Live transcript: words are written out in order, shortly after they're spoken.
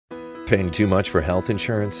paying too much for health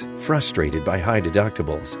insurance? Frustrated by high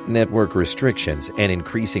deductibles, network restrictions, and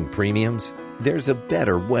increasing premiums? There's a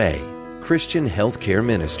better way. Christian Healthcare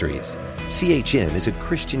Ministries. CHM is a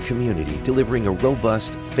Christian community delivering a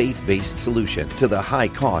robust, faith-based solution to the high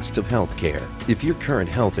costs of healthcare. If your current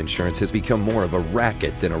health insurance has become more of a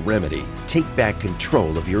racket than a remedy, take back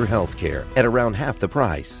control of your healthcare at around half the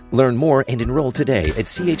price. Learn more and enroll today at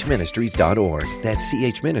chministries.org. That's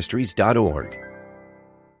chministries.org.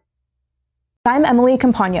 I'm Emily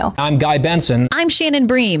Campagno. I'm Guy Benson. I'm Shannon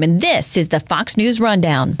Bream, and this is the Fox News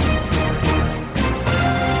Rundown.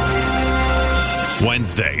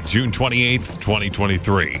 Wednesday, June 28th,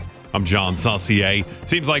 2023. I'm John Saucier.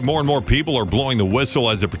 Seems like more and more people are blowing the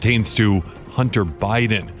whistle as it pertains to Hunter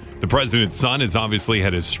Biden. The president's son has obviously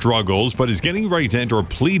had his struggles, but is getting ready to enter a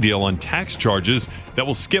plea deal on tax charges that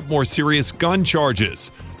will skip more serious gun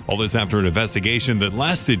charges. All this after an investigation that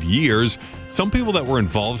lasted years. Some people that were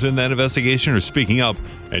involved in that investigation are speaking up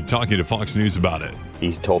and talking to Fox News about it.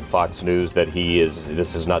 He's told Fox News that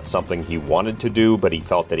this is not something he wanted to do, but he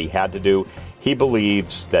felt that he had to do. He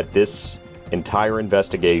believes that this entire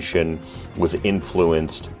investigation was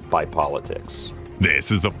influenced by politics.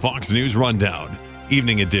 This is the Fox News Rundown,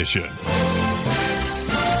 Evening Edition.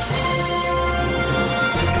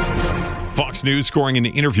 Fox News scoring an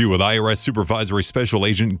interview with IRS Supervisory Special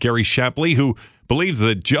Agent Gary Shapley, who believes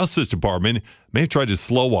the Justice Department may have tried to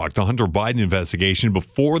slow walk the Hunter Biden investigation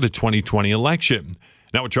before the 2020 election.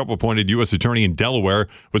 Now, a Trump-appointed U.S. attorney in Delaware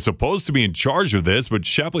was supposed to be in charge of this, but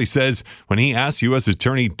Shapley says when he asked U.S.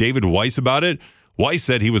 Attorney David Weiss about it, Weiss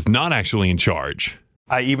said he was not actually in charge.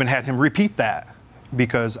 I even had him repeat that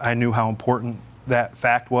because I knew how important that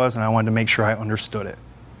fact was, and I wanted to make sure I understood it.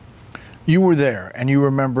 You were there, and you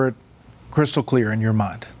remember it crystal clear in your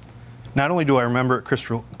mind. Not only do I remember it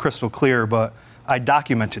crystal clear, but I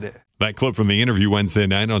documented it. That clip from the interview Wednesday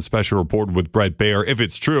night on Special Report with Brett Baer, if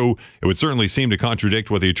it's true, it would certainly seem to contradict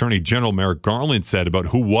what the Attorney General Merrick Garland said about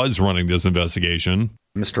who was running this investigation.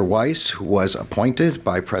 Mr. Weiss, who was appointed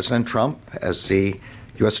by President Trump as the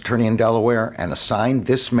U.S. Attorney in Delaware and assigned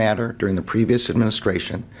this matter during the previous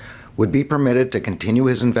administration, would be permitted to continue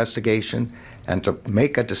his investigation and to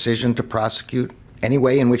make a decision to prosecute any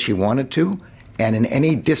way in which he wanted to and in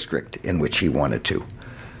any district in which he wanted to.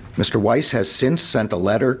 Mr. Weiss has since sent a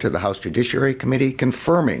letter to the House Judiciary Committee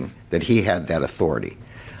confirming that he had that authority.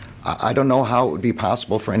 I don't know how it would be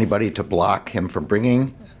possible for anybody to block him from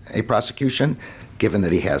bringing a prosecution, given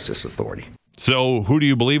that he has this authority. So who do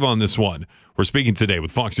you believe on this one? We're speaking today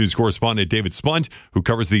with Fox News correspondent David Spunt, who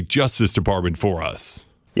covers the Justice Department for us.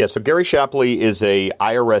 Yeah, so Gary Shapley is a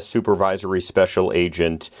IRS Supervisory Special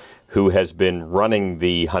Agent who has been running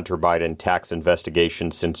the Hunter Biden tax investigation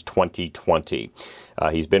since 2020.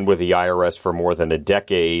 He's been with the IRS for more than a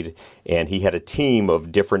decade, and he had a team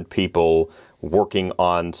of different people working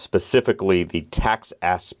on specifically the tax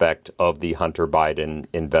aspect of the Hunter Biden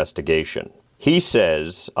investigation. He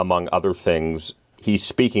says, among other things, he's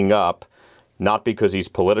speaking up not because he's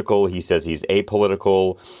political. He says he's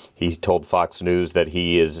apolitical. He's told Fox News that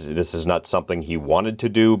this is not something he wanted to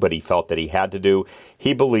do, but he felt that he had to do.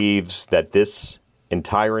 He believes that this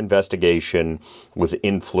entire investigation was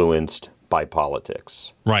influenced by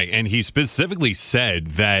politics. Right, and he specifically said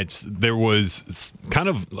that there was kind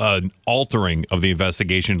of an altering of the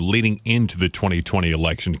investigation leading into the 2020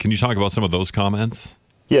 election. Can you talk about some of those comments?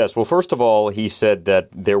 Yes, well, first of all, he said that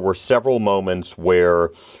there were several moments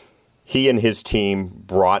where he and his team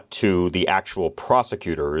brought to the actual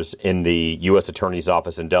prosecutors in the U.S. Attorney's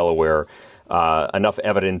Office in Delaware enough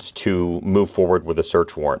evidence to move forward with a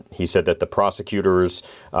search warrant. He said that the prosecutors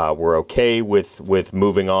were okay with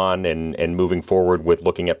moving on and moving forward with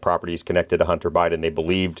looking at properties connected to Hunter Biden. They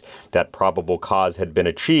believed that probable cause had been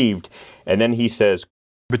achieved. And then he says,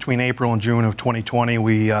 between April and June of 2020,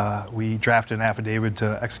 we drafted an affidavit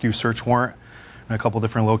to execute search warrant in a couple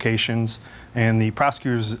different locations. And the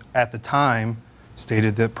prosecutors at the time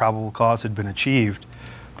stated that probable cause had been achieved.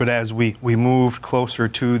 But as we moved closer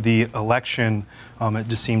to the election, it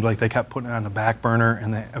just seemed like they kept putting it on the back burner,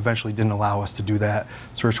 and they eventually didn't allow us to do that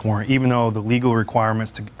search warrant, even though the legal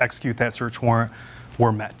requirements to execute that search warrant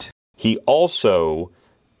were met. He also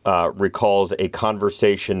recalls a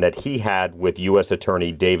conversation that he had with U.S.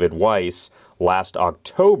 Attorney David Weiss last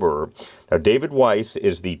October. Now, David Weiss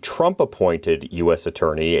is the Trump-appointed U.S.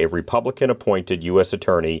 attorney, a Republican-appointed U.S.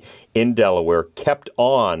 attorney in Delaware, kept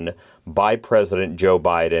on by President Joe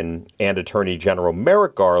Biden and Attorney General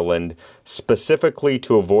Merrick Garland specifically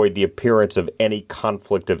to avoid the appearance of any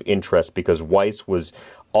conflict of interest, because Weiss was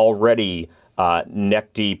already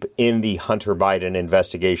neck deep in the Hunter Biden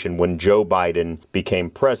investigation when Joe Biden became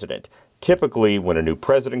president. Typically, when a new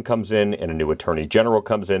president comes in and a new attorney general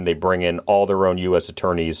comes in, they bring in all their own U.S.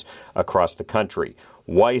 attorneys across the country.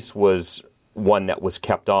 Weiss was one that was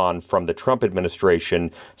kept on from the Trump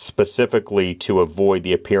administration specifically to avoid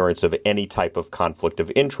the appearance of any type of conflict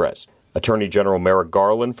of interest. Attorney General Merrick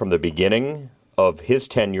Garland, from the beginning of his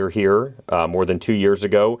tenure here more than 2 years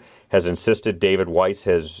ago, has insisted David Weiss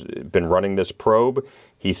has been running this probe.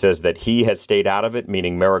 He says that he has stayed out of it,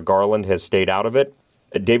 meaning Merrick Garland has stayed out of it.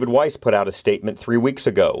 David Weiss put out a statement 3 weeks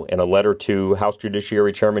ago in a letter to House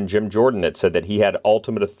Judiciary Chairman Jim Jordan that said that he had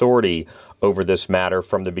ultimate authority over this matter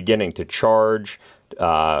from the beginning to charge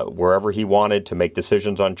wherever he wanted, to make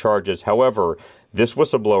decisions on charges. However, this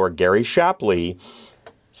whistleblower, Gary Shapley,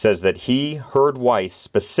 says that he heard Weiss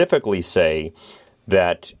specifically say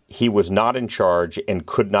that he was not in charge and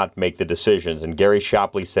could not make the decisions. And Gary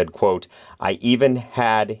Shapley said, quote, "I even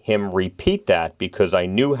had him repeat that because I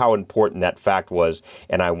knew how important that fact was,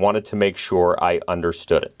 and I wanted to make sure I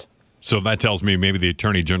understood it." So that tells me maybe the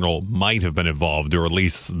Attorney General might have been involved, or at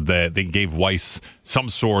least that they gave Weiss some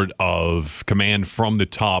sort of command from the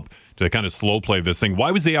top to kind of slow play this thing.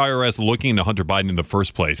 Why was the IRS looking into Hunter Biden in the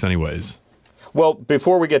first place anyways? Well,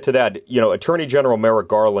 before we get to that, Attorney General Merrick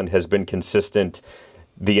Garland has been consistent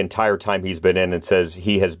the entire time he's been in and says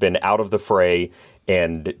he has been out of the fray,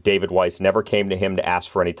 and David Weiss never came to him to ask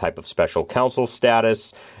for any type of special counsel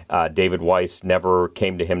status. David Weiss never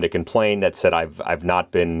came to him to complain, that said, I've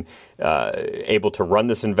not been able to run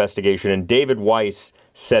this investigation. And David Weiss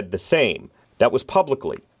said the same. That was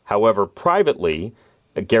publicly. However, privately,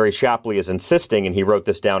 Gary Shapley is insisting, and he wrote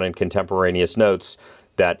this down in contemporaneous notes,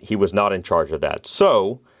 that he was not in charge of that.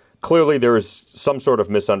 So clearly there is some sort of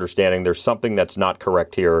misunderstanding. There's something that's not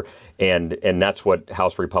correct here, and that's what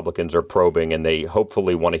House Republicans are probing, and they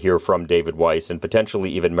hopefully want to hear from David Weiss and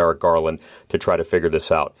potentially even Merrick Garland to try to figure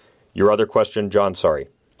this out. Your other question, John? Sorry.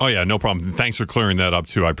 Oh, yeah, no problem. Thanks for clearing that up,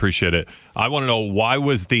 too. I appreciate it. I want to know, why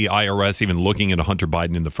was the IRS even looking into Hunter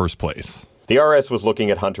Biden in the first place? The IRS was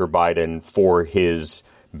looking at Hunter Biden for his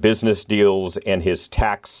business deals and his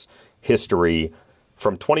tax history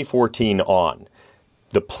from 2014 on.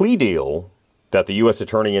 The plea deal that the U.S.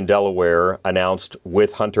 Attorney in Delaware announced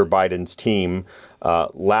with Hunter Biden's team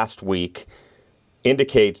last week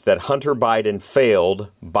indicates that Hunter Biden failed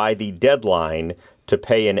by the deadline to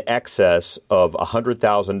pay in excess of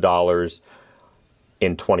 $100,000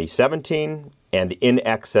 in 2017 and in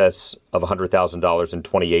excess of $100,000 in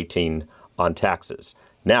 2018 on taxes.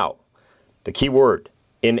 Now, the key word,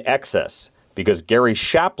 in excess, because Gary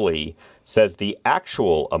Shapley says the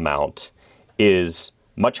actual amount is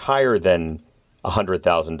much higher than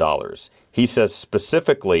 $100,000. He says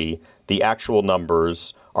specifically the actual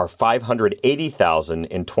numbers are $580,000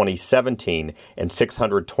 in 2017 and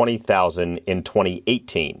 $620,000 in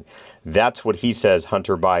 2018. That's what he says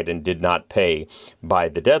Hunter Biden did not pay by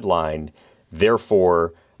the deadline.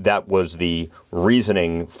 Therefore, that was the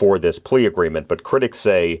reasoning for this plea agreement. But critics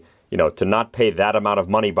say, to not pay that amount of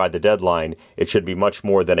money by the deadline, it should be much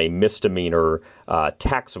more than a misdemeanor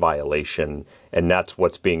tax violation, and that's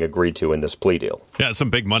what's being agreed to in this plea deal. Yeah, some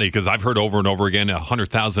big money, because I've heard over and over again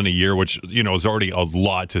 $100,000 a year, which is already a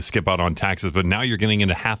lot to skip out on taxes. But now you're getting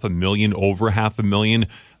into $500,000, over $500,000.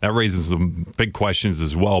 That raises some big questions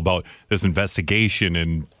as well about this investigation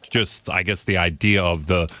and just, I guess, the idea of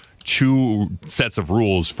the two sets of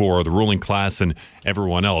rules for the ruling class and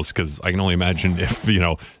everyone else, because I can only imagine if,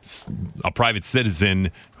 a private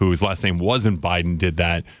citizen whose last name wasn't Biden did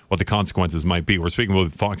that, what the consequences might be. We're speaking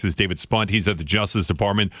with Fox's David Spunt. He's at the Justice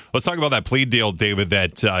Department. Let's talk about that plea deal, David,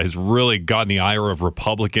 that has really gotten the ire of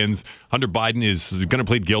Republicans. Hunter Biden is going to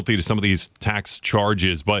plead guilty to some of these tax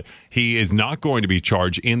charges, but he is not going to be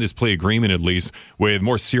charged in this plea agreement, at least, with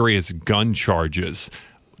more serious gun charges.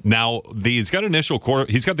 Now, he's got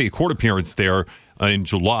the court appearance there in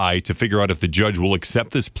July to figure out if the judge will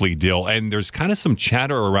accept this plea deal. And there's kind of some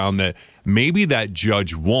chatter around that maybe that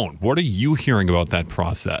judge won't. What are you hearing about that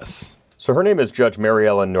process? So her name is Judge Mary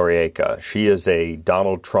Ellen Noriega. She is a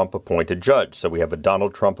Donald Trump-appointed judge. So we have a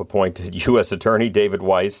Donald Trump-appointed U.S. Attorney, David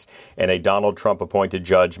Weiss, and a Donald Trump-appointed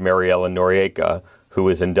Judge, Mary Ellen Noriega, who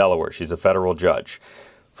is in Delaware. She's a federal judge.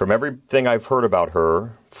 From everything I've heard about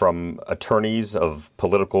her, from attorneys of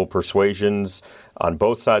political persuasions on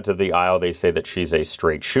both sides of the aisle, they say that she's a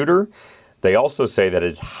straight shooter. They also say that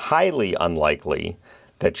it's highly unlikely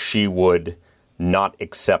that she would not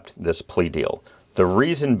accept this plea deal. The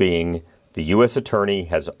reason being, the U.S. Attorney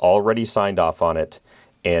has already signed off on it,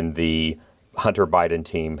 and the Hunter Biden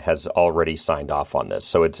team has already signed off on this.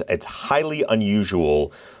 So it's highly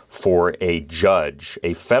unusual for a judge,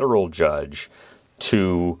 a federal judge,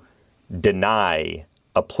 to deny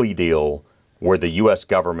a plea deal where the U.S.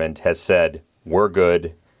 government has said, we're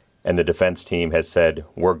good, and the defense team has said,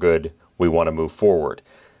 we're good, we want to move forward.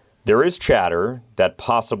 There is chatter that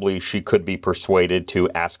possibly she could be persuaded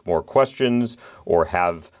to ask more questions or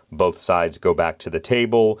have both sides go back to the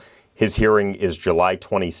table. His hearing is July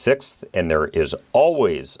 26th, and there is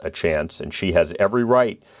always a chance, and she has every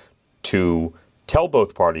right to tell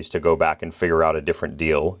both parties to go back and figure out a different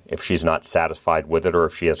deal if she's not satisfied with it or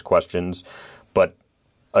if she has questions. But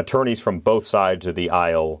attorneys from both sides of the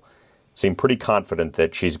aisle seem pretty confident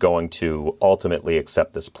that she's going to ultimately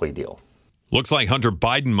accept this plea deal. Looks like Hunter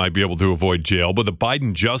Biden might be able to avoid jail, but the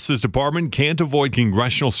Biden Justice Department can't avoid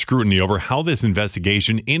congressional scrutiny over how this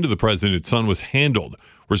investigation into the president's son was handled.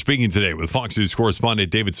 We're speaking today with Fox News correspondent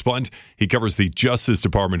David Spunt. He covers the Justice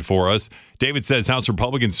Department for us. David says House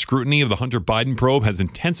Republican scrutiny of the Hunter Biden probe has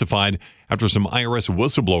intensified after some IRS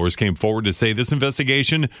whistleblowers came forward to say this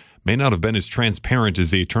investigation may not have been as transparent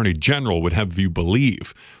as the Attorney General would have you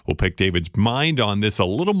believe. We'll pick David's mind on this a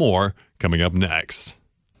little more coming up next.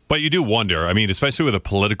 But you do wonder, I mean, especially with the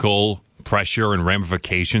political pressure and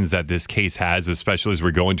ramifications that this case has, especially as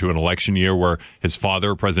we go into an election year where his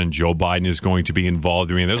father, President Joe Biden, is going to be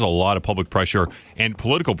involved. I mean, there's a lot of public pressure and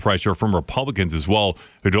political pressure from Republicans as well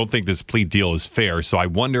who don't think this plea deal is fair. So I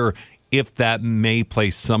wonder if that may play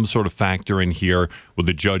some sort of factor in here with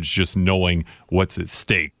the judge just knowing what's at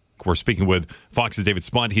stake. We're speaking with Fox's David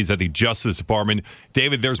Spunt. He's at the Justice Department.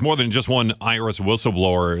 David, there's more than just one IRS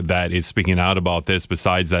whistleblower that is speaking out about this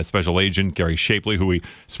besides that special agent, Gary Shapley, who we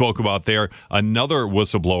spoke about there. Another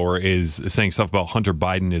whistleblower is saying stuff about Hunter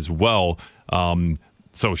Biden as well.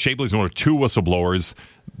 So Shapley's one of two whistleblowers.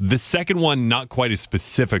 The second one, not quite as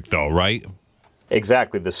specific, though, right?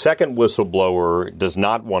 Exactly. The second whistleblower does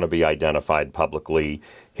not want to be identified publicly.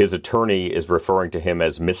 His attorney is referring to him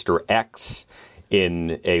as Mr. X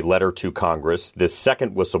in a letter to Congress. This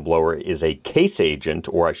second whistleblower is a case agent,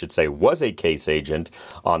 or I should say was a case agent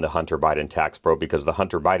on the Hunter Biden tax probe, because the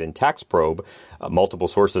Hunter Biden tax probe, multiple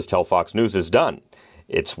sources tell Fox News, is done.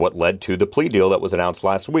 It's what led to the plea deal that was announced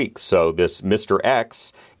last week. So this Mr.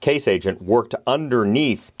 X case agent worked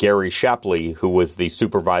underneath Gary Shapley, who was the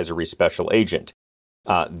supervisory special agent.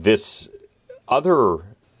 This other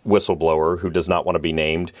whistleblower, who does not want to be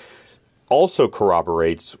named, also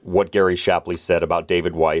corroborates what Gary Shapley said about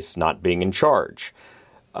David Weiss not being in charge.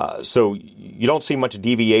 So you don't see much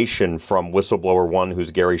deviation from whistleblower 1, who's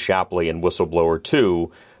Gary Shapley, and whistleblower 2,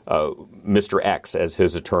 Mr. X, as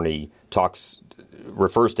his attorney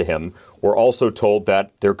refers to him. We're also told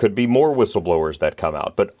that there could be more whistleblowers that come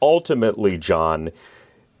out. But ultimately, John,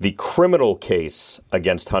 the criminal case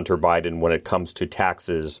against Hunter Biden when it comes to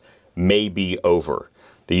taxes may be over.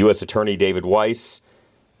 The U.S. Attorney David Weiss,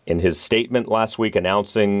 in his statement last week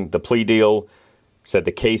announcing the plea deal, said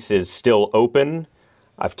the case is still open.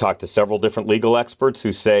 I've talked to several different legal experts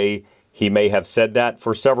who say he may have said that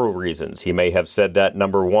for several reasons. He may have said that,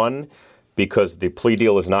 number one, because the plea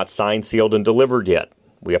deal is not signed, sealed, and delivered yet.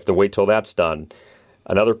 We have to wait till that's done.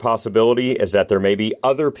 Another possibility is that there may be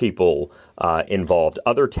other people involved,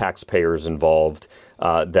 other taxpayers involved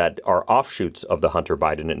that are offshoots of the Hunter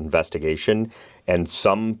Biden investigation. And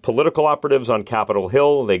some political operatives on Capitol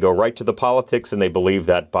Hill, they go right to the politics, and they believe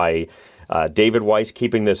that by David Weiss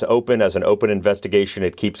keeping this open as an open investigation,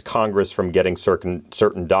 it keeps Congress from getting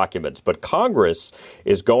certain documents. But Congress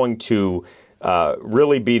is going to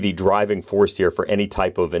really be the driving force here for any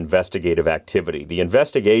type of investigative activity. The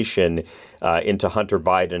investigation into Hunter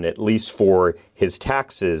Biden, at least for his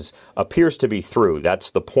taxes, appears to be through.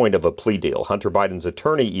 That's the point of a plea deal. Hunter Biden's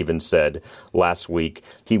attorney even said last week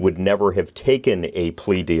he would never have taken a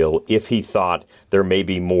plea deal if he thought there may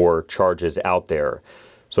be more charges out there.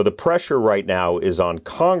 So the pressure right now is on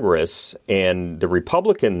Congress, and the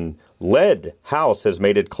Republican-led House has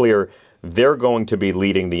made it clear they're going to be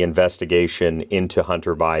leading the investigation into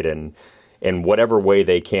Hunter Biden in whatever way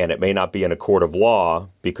they can. It may not be in a court of law,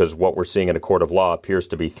 because what we're seeing in a court of law appears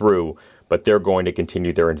to be through, but they're going to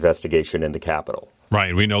continue their investigation in the Capitol.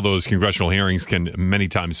 Right. We know those congressional hearings can many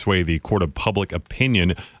times sway the court of public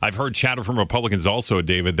opinion. I've heard chatter from Republicans also,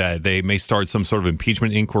 David, that they may start some sort of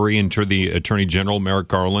impeachment inquiry into the Attorney General, Merrick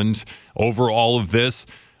Garland, over all of this.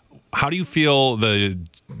 How do you feel the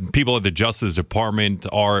people at the Justice Department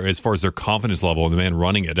are as far as their confidence level in the man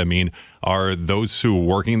running it? I mean, are those who are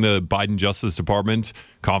working the Biden Justice Department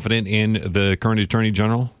confident in the current Attorney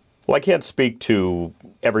General? Well, I can't speak to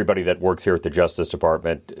everybody that works here at the Justice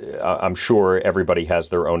Department. I'm sure everybody has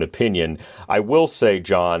their own opinion. I will say,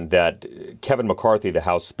 John, that Kevin McCarthy, the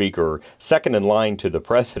House Speaker, second in line to the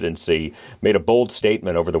presidency, made a bold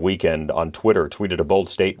statement over the weekend on Twitter, tweeted a bold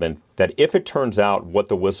statement that if it turns out what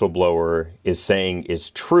the whistleblower is saying is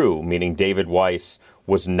true, meaning David Weiss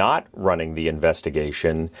was not running the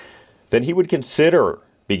investigation, then he would consider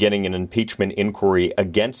beginning an impeachment inquiry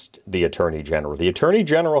against the Attorney General. The Attorney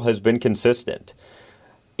General has been consistent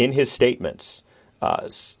in his statements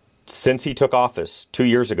since he took office 2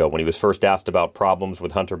 years ago when he was first asked about problems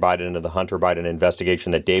with Hunter Biden and the Hunter Biden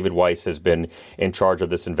investigation, that David Weiss has been in charge of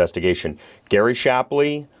this investigation. Gary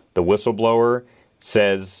Shapley, the whistleblower,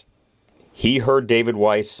 says he heard David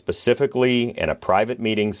Weiss specifically in a private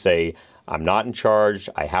meeting say, "I'm not in charge,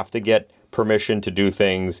 I have to get permission to do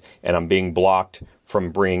things, and I'm being blocked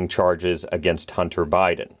from bringing charges against Hunter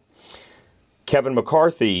Biden." Kevin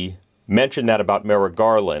McCarthy mentioned that about Merrick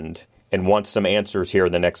Garland and wants some answers here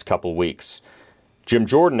in the next couple weeks. Jim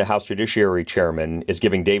Jordan, the House Judiciary Chairman, is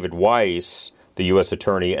giving David Weiss, the U.S.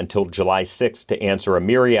 Attorney, until July 6th to answer a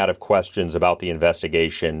myriad of questions about the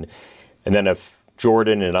investigation. And then if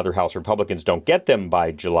Jordan and other House Republicans don't get them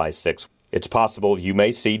by July 6th, it's possible you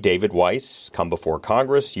may see David Weiss come before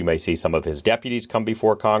Congress. You may see some of his deputies come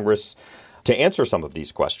before Congress to answer some of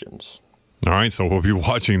these questions. All right, so we'll be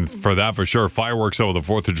watching for that for sure. Fireworks over the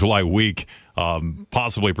 4th of July week,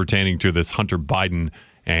 possibly pertaining to this Hunter Biden.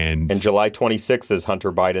 And July 26th is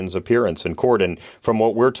Hunter Biden's appearance in court. And from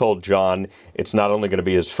what we're told, John, it's not only going to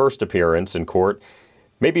be his first appearance in court,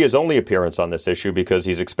 maybe his only appearance on this issue, because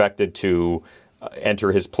he's expected to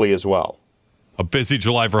enter his plea as well. A busy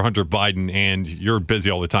July for Hunter Biden, and you're busy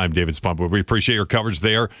all the time, David Spump. We appreciate your coverage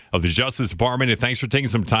there of the Justice Department, and thanks for taking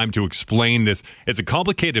some time to explain this. It's a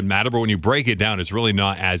complicated matter, but when you break it down, it's really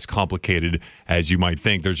not as complicated as you might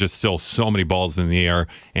think. There's just still so many balls in the air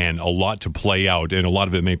and a lot to play out, and a lot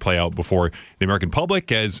of it may play out before the American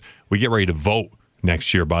public as we get ready to vote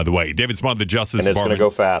next year, by the way. David Spump, the Justice Department. And it's going to go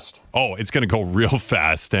fast. Oh, it's going to go real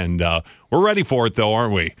fast, and we're ready for it, though,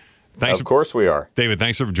 aren't we? Of course we are. David,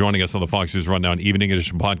 thanks for joining us on the Fox News Rundown Evening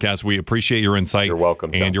Edition podcast. We appreciate your insight. You're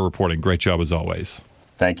welcome, John. And your reporting. Great job as always.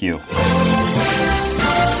 Thank you.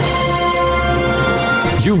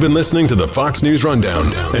 You've been listening to the Fox News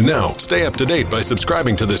Rundown. And now, stay up to date by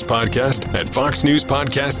subscribing to this podcast at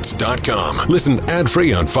foxnewspodcasts.com. Listen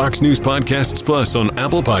ad-free on Fox News Podcasts Plus on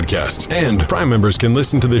Apple Podcasts. And Prime members can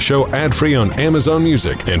listen to the show ad-free on Amazon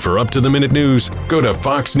Music. And for up-to-the-minute news, go to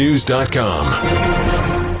foxnews.com.